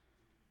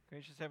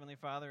Gracious Heavenly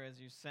Father,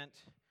 as you sent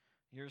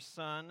your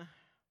Son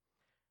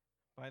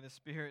by the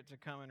Spirit to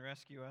come and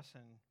rescue us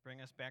and bring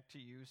us back to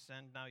you,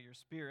 send now your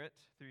Spirit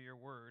through your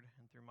word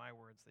and through my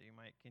words that you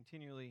might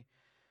continually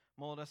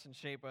mold us and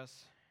shape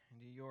us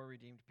into your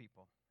redeemed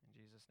people. In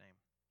Jesus' name,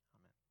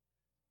 amen.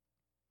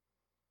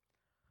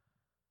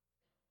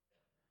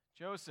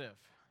 Joseph,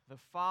 the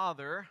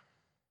father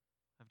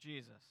of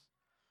Jesus,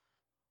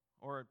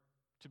 or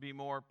to be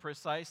more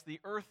precise, the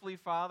earthly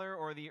father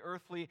or the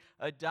earthly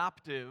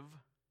adoptive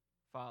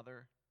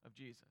father of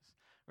Jesus.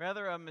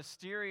 Rather a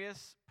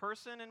mysterious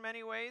person in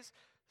many ways,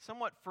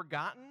 somewhat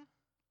forgotten.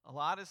 A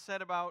lot is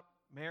said about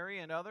Mary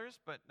and others,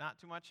 but not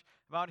too much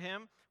about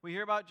him. We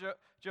hear about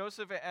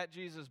Joseph at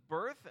Jesus'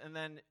 birth, and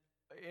then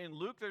in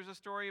Luke there's a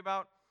story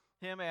about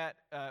him at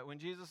when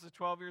Jesus is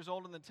 12 years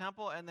old in the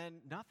temple, and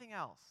then nothing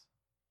else.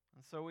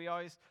 And so we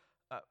always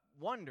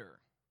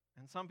wonder,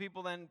 and some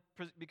people then,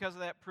 because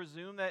of that,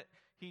 presume that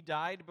he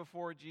died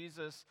before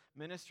Jesus'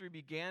 ministry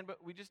began,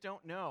 but we just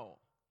don't know.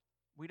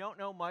 We don't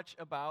know much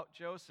about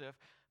Joseph,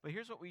 but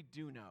here's what we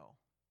do know.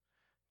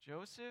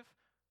 Joseph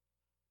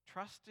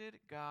trusted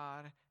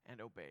God and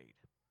obeyed.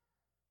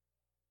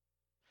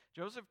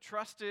 Joseph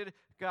trusted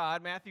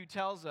God, Matthew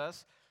tells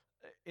us,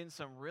 in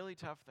some really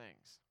tough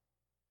things.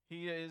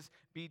 He is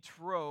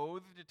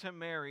betrothed to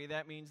Mary.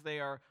 That means they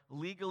are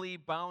legally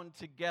bound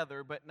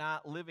together, but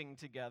not living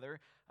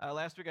together.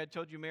 Last week I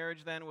told you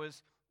marriage then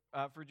was,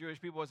 for Jewish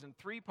people, was in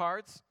three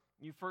parts.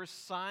 You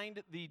first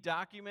signed the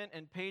document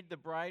and paid the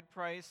bride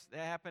price.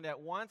 That happened at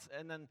once,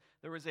 and then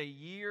there was a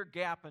year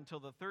gap until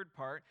the third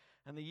part.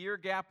 And the year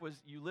gap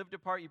was you lived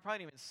apart, you probably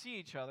didn't even see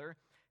each other,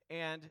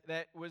 and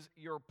that was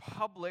your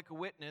public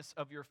witness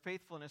of your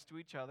faithfulness to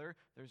each other.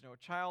 There's no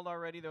child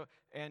already, though,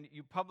 and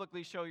you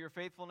publicly show your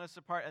faithfulness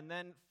apart. And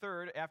then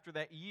third, after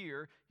that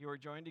year, you are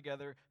joined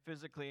together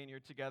physically, and you're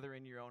together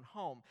in your own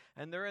home.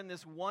 And they're in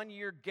this 1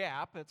 year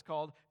gap that's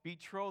called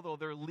betrothal.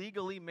 They're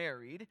legally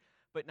married,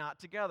 but not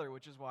together,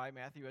 which is why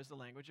Matthew has the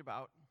language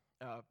about,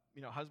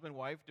 husband,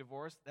 wife,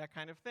 divorce, that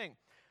kind of thing.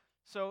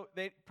 So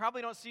they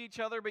probably don't see each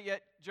other, but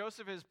yet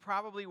Joseph is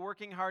probably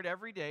working hard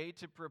every day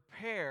to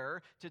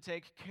prepare to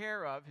take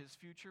care of his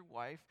future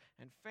wife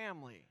and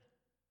family.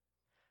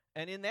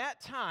 And in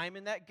that time,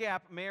 in that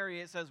gap,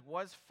 Mary, it says,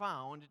 was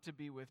found to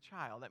be with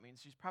child. That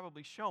means she's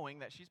probably showing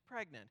that she's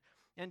pregnant.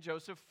 And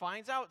Joseph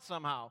finds out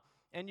somehow.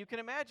 And you can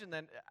imagine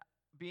then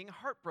being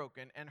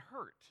heartbroken and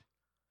hurt,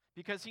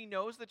 because he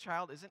knows the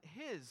child isn't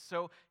his.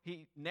 So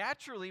he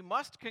naturally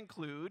must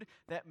conclude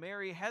that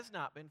Mary has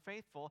not been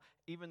faithful,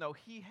 even though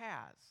he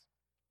has.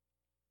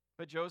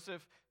 But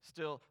Joseph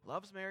still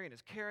loves Mary and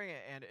is caring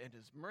and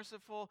is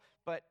merciful,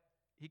 but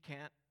he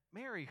can't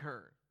marry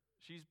her.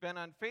 She's been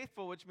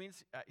unfaithful, which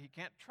means he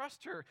can't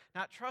trust her,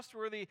 not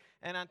trustworthy.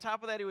 And on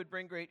top of that, it would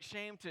bring great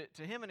shame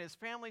to him and his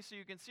family. So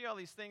you can see all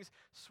these things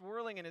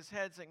swirling in his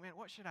head, saying, man,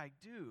 what should I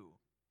do?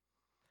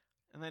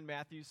 And then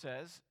Matthew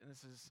says, and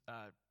this is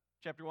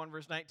Chapter 1,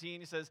 verse 19,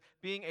 he says,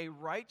 being a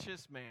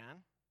righteous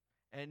man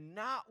and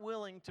not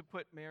willing to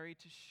put Mary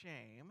to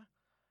shame,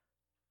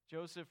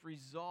 Joseph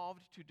resolved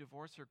to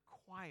divorce her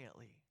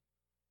quietly.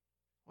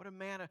 What a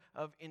man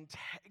of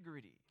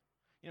integrity.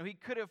 He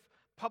could have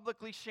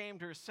publicly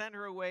shamed her, sent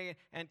her away,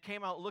 and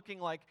came out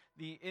looking like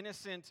the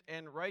innocent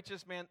and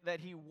righteous man that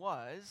he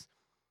was.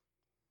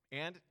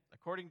 And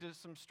according to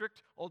some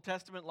strict Old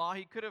Testament law,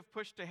 he could have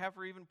pushed to have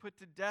her even put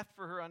to death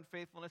for her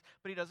unfaithfulness,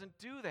 but he doesn't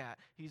do that.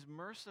 He's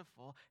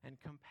merciful and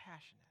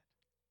compassionate.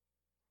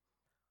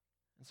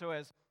 And so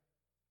as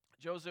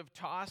Joseph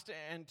tossed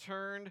and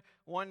turned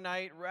one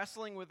night,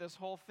 wrestling with this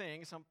whole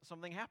thing,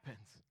 something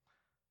happens.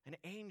 An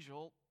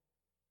angel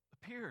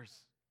appears.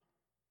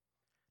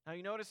 Now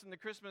you notice in the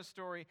Christmas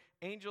story,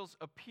 angels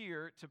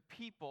appear to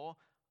people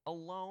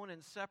alone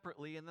and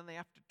separately, and then they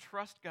have to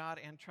trust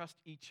God and trust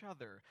each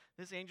other.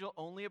 This angel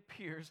only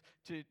appears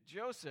to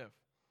Joseph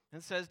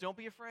and says, don't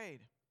be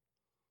afraid.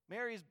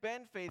 Mary's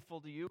been faithful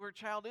to you. Her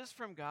child is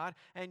from God,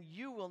 and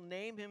you will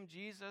name him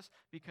Jesus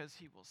because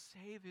he will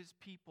save his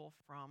people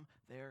from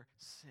their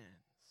sins.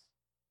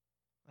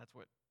 That's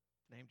what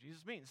the name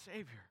Jesus means,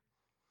 Savior.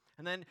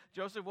 And then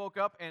Joseph woke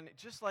up, and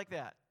just like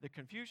that, the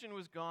confusion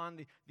was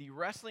gone, the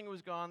wrestling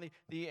was gone,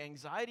 the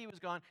anxiety was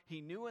gone. He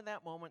knew in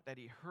that moment that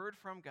he heard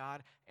from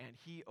God, and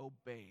he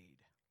obeyed.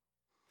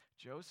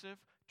 Joseph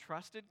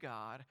trusted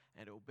God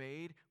and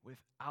obeyed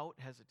without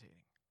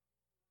hesitating.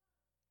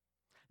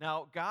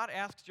 Now, God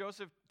asks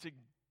Joseph to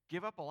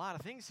give up a lot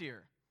of things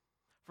here.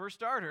 For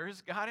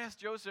starters, God asked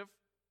Joseph,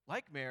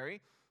 like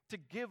Mary, to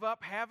give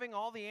up having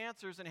all the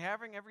answers and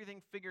having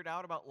everything figured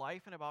out about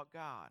life and about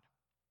God.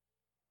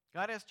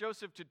 God asked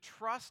Joseph to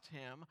trust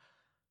him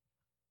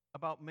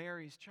about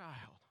Mary's child.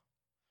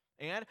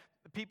 And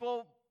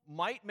people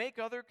might make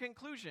other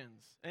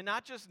conclusions. And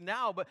not just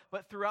now,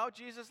 but throughout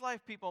Jesus'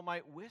 life, people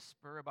might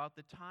whisper about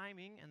the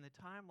timing and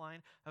the timeline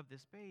of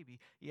this baby.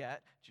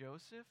 Yet,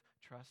 Joseph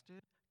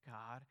trusted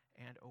God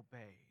and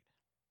obeyed.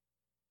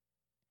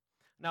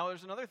 Now,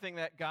 there's another thing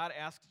that God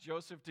asks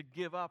Joseph to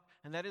give up,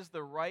 and that is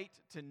the right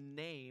to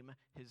name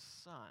his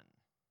son.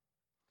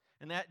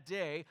 And that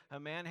day, a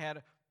man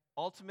had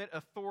ultimate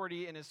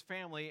authority in his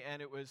family,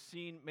 and it was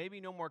seen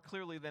maybe no more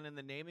clearly than in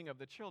the naming of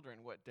the children.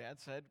 What dad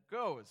said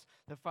goes.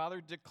 The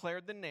father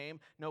declared the name,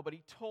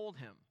 nobody told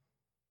him.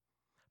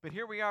 But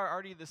here we are,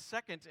 already the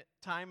second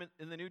time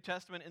in the New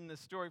Testament in this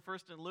story,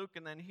 first in Luke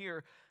and then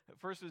here,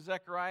 first with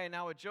Zechariah and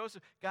now with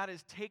Joseph. God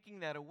is taking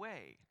that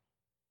away.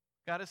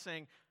 God is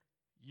saying,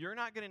 you're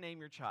not going to name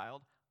your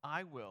child,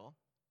 I will,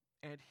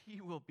 and he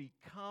will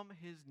become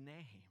his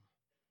name.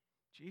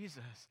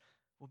 Jesus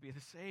will be the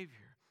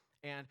Savior.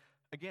 And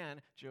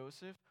again,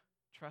 Joseph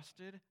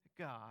trusted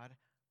God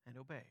and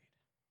obeyed.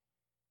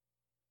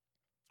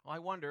 Well, I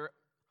wonder,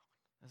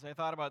 as I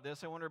thought about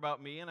this, I wonder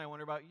about me and I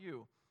wonder about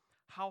you.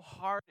 How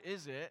hard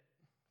is it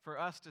for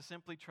us to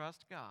simply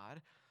trust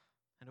God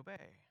and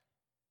obey?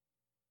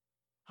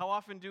 How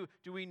often do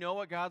we know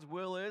what God's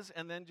will is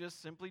and then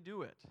just simply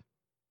do it?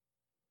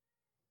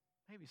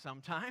 Maybe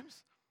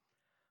sometimes.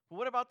 But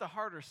what about the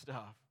harder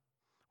stuff?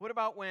 What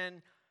about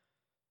when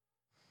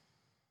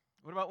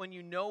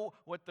you know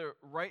what the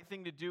right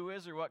thing to do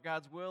is or what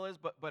God's will is,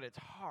 but it's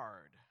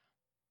hard?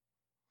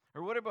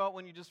 Or what about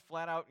when you just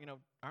flat out,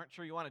 aren't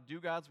sure you want to do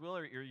God's will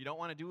or you don't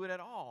want to do it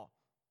at all?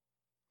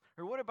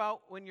 Or what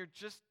about when you're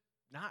just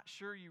not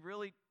sure you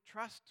really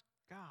trust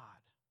God?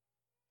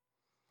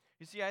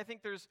 You see, I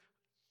think there's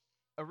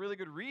a really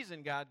good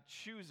reason God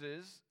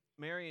chooses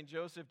Mary and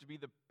Joseph to be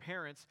the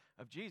parents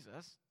of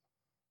Jesus.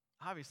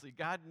 Obviously,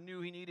 God knew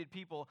he needed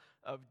people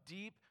of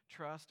deep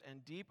trust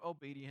and deep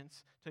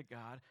obedience to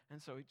God, and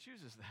so he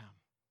chooses them.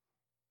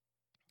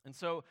 And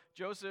so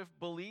Joseph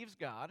believes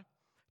God,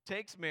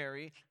 takes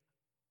Mary,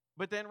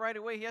 but then right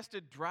away he has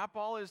to drop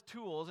all his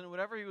tools and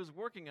whatever he was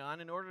working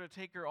on in order to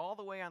take her all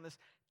the way on this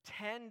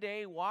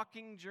 10-day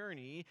walking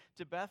journey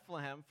to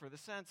Bethlehem for the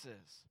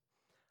census.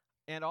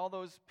 And all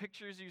those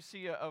pictures you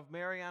see of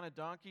Mary on a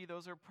donkey,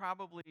 those are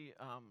probably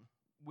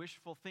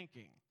wishful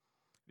thinking.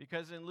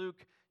 Because in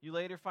Luke, you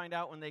later find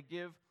out when they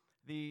give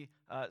the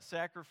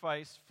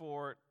sacrifice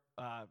for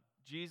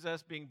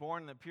Jesus being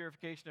born and the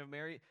purification of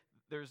Mary,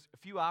 there's a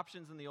few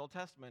options in the Old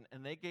Testament,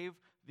 and they gave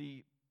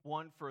the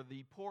one for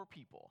the poor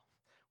people,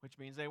 which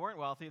means they weren't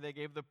wealthy. They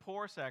gave the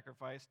poor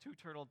sacrifice, 2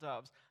 turtle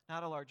doves,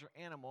 not a larger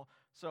animal.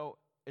 So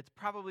it's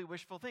probably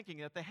wishful thinking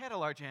that they had a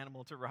large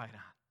animal to ride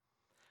on.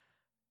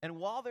 And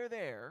while they're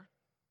there,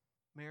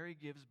 Mary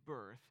gives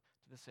birth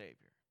to the Savior.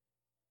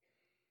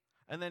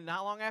 And then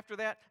not long after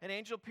that, an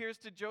angel appears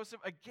to Joseph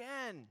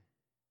again.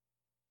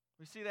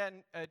 We see that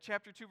in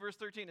chapter 2, verse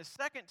 13. A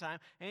second time,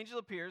 an angel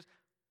appears,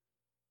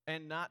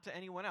 and not to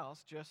anyone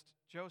else, just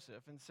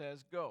Joseph, and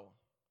says, go,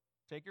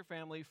 take your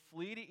family,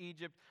 flee to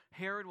Egypt.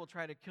 Herod will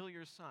try to kill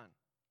your son.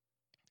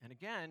 And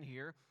again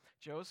here,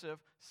 Joseph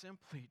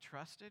simply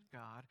trusted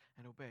God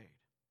and obeyed.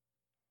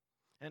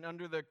 And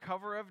under the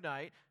cover of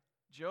night,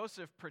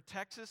 Joseph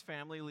protects his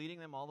family,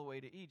 leading them all the way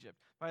to Egypt.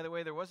 By the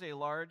way, there was a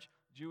large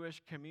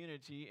Jewish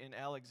community in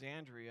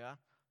Alexandria,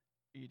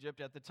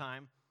 Egypt at the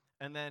time,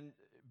 and then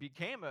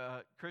became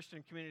a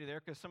Christian community there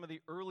because some of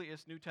the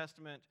earliest New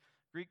Testament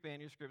Greek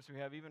manuscripts we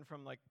have, even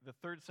from like the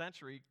 3rd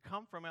century,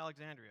 come from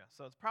Alexandria.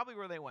 So it's probably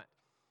where they went.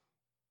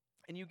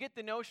 And you get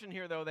the notion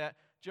here, though, that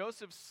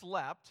Joseph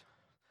slept,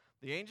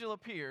 the angel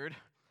appeared,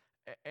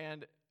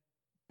 and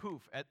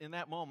poof, in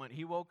that moment,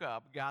 he woke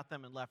up, got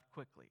them, and left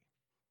quickly.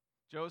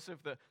 Joseph,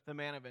 the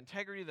man of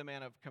integrity, the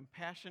man of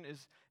compassion,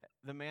 is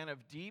the man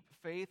of deep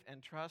faith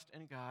and trust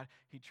in God.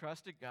 He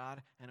trusted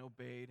God and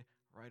obeyed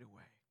right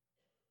away.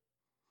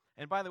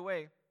 And by the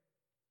way,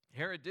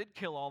 Herod did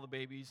kill all the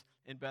babies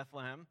in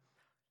Bethlehem,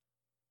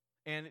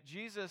 and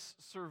Jesus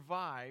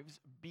survives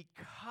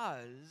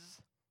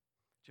because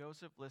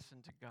Joseph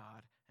listened to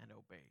God and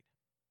obeyed.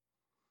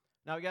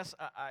 Now, yes,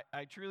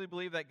 I truly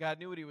believe that God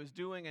knew what he was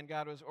doing and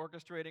God was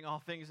orchestrating all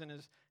things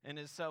in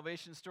his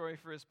salvation story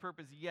for his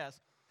purpose, yes.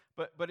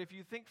 But if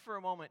you think for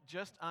a moment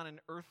just on an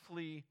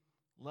earthly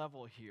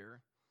level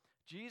here,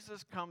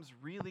 Jesus comes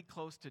really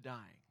close to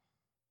dying.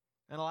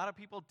 And a lot of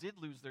people did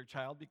lose their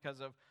child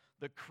because of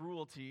the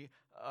cruelty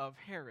of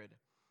Herod.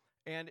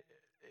 And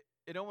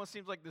it almost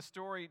seems like the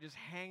story just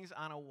hangs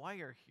on a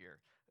wire here.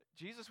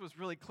 Jesus was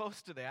really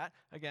close to that.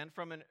 Again,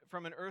 from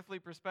an earthly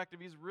perspective,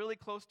 he's really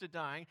close to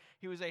dying.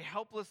 He was a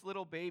helpless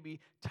little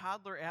baby,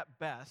 toddler at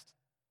best.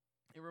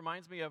 It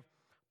reminds me of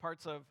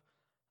parts of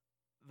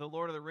The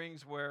Lord of the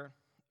Rings where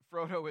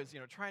Frodo is,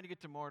 trying to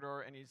get to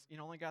Mordor, and he's,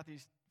 only got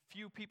these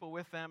few people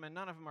with them, and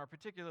none of them are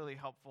particularly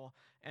helpful,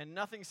 and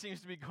nothing seems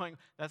to be going,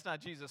 that's not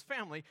Jesus'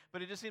 family,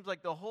 but it just seems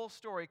like the whole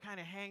story kind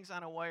of hangs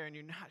on a wire, and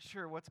you're not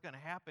sure what's going to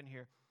happen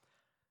here.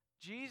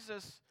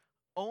 Jesus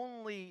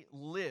only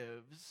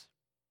lives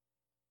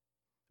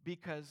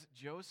because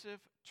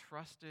Joseph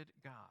trusted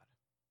God,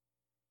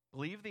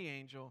 believed the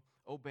angel,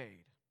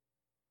 obeyed.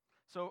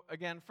 So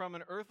again, from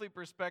an earthly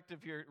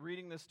perspective here,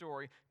 reading the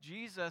story,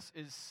 Jesus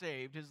is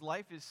saved, his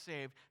life is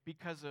saved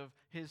because of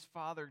his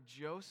father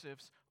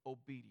Joseph's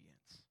obedience.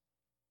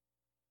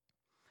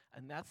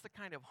 And that's the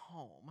kind of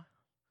home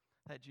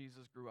that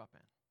Jesus grew up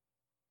in.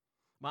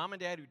 Mom and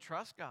dad who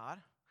trust God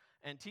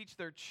and teach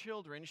their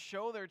children,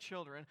 show their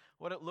children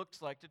what it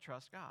looks like to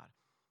trust God.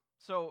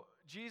 So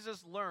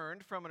Jesus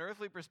learned from an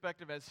earthly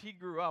perspective as he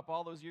grew up,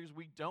 all those years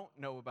we don't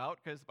know about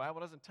because the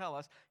Bible doesn't tell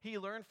us, he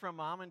learned from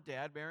mom and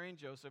dad, Mary and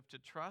Joseph, to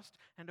trust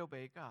and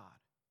obey God.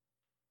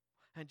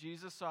 And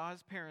Jesus saw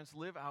his parents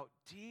live out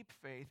deep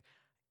faith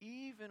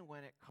even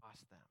when it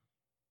cost them.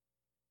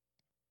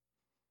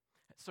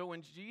 So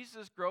when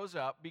Jesus grows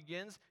up,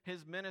 begins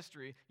his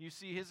ministry, you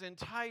see his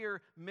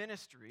entire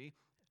ministry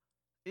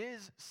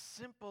is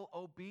simple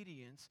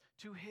obedience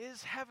to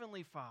his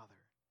heavenly Father.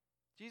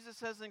 Jesus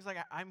says things like,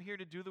 I'm here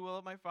to do the will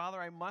of my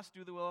Father. I must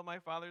do the will of my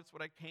Father. It's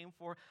what I came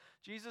for.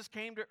 Jesus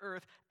came to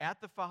earth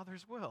at the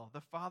Father's will. The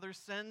Father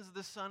sends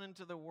the Son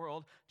into the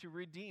world to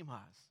redeem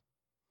us.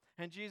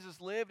 And Jesus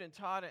lived and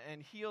taught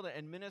and healed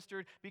and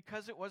ministered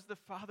because it was the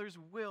Father's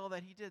will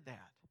that he did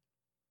that.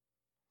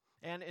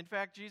 And in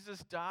fact, Jesus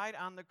died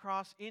on the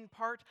cross in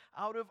part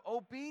out of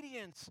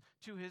obedience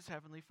to his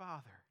heavenly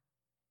Father.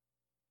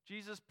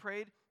 Jesus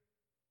prayed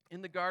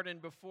in the garden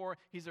before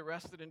he's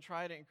arrested and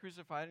tried and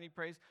crucified, and he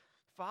prays,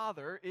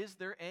 Father, is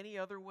there any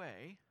other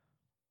way?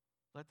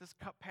 Let this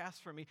cup pass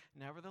from me.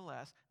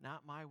 Nevertheless,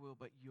 not my will,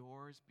 but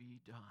yours be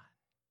done.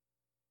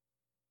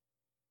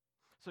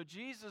 So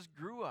Jesus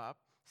grew up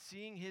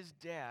seeing his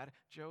dad,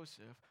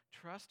 Joseph,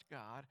 trust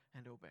God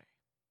and obey.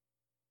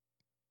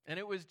 And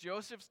it was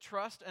Joseph's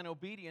trust and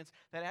obedience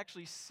that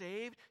actually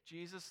saved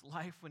Jesus'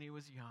 life when he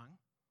was young.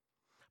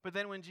 But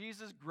then when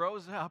Jesus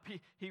grows up,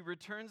 he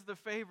returns the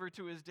favor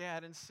to his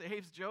dad and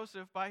saves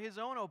Joseph by his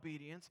own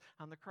obedience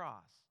on the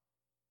cross.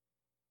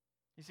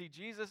 You see,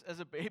 Jesus as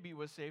a baby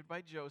was saved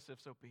by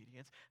Joseph's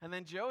obedience. And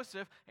then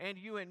Joseph and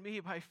you and me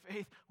by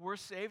faith were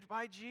saved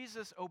by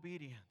Jesus'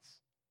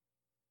 obedience.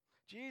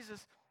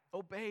 Jesus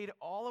obeyed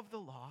all of the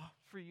law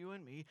for you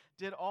and me,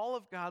 did all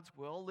of God's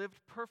will, lived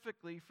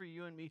perfectly for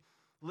you and me,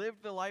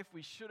 lived the life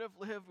we should have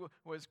lived,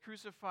 was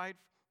crucified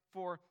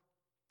for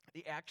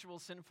the actual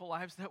sinful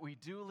lives that we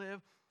do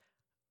live.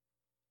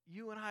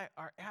 You and I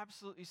are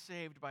absolutely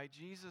saved by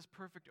Jesus'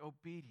 perfect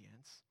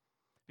obedience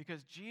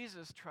because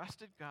Jesus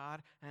trusted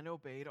God and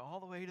obeyed all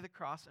the way to the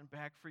cross and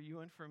back for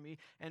you and for me.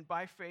 And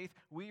by faith,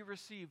 we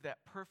receive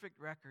that perfect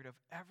record of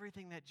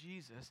everything that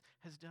Jesus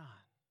has done.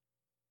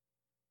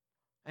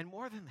 And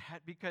more than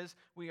that, because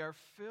we are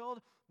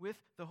filled with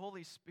the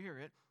Holy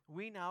Spirit,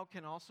 we now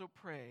can also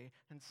pray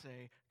and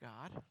say,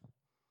 God,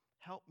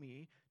 help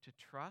me to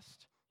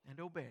trust and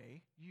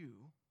obey you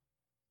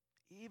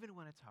even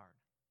when it's hard.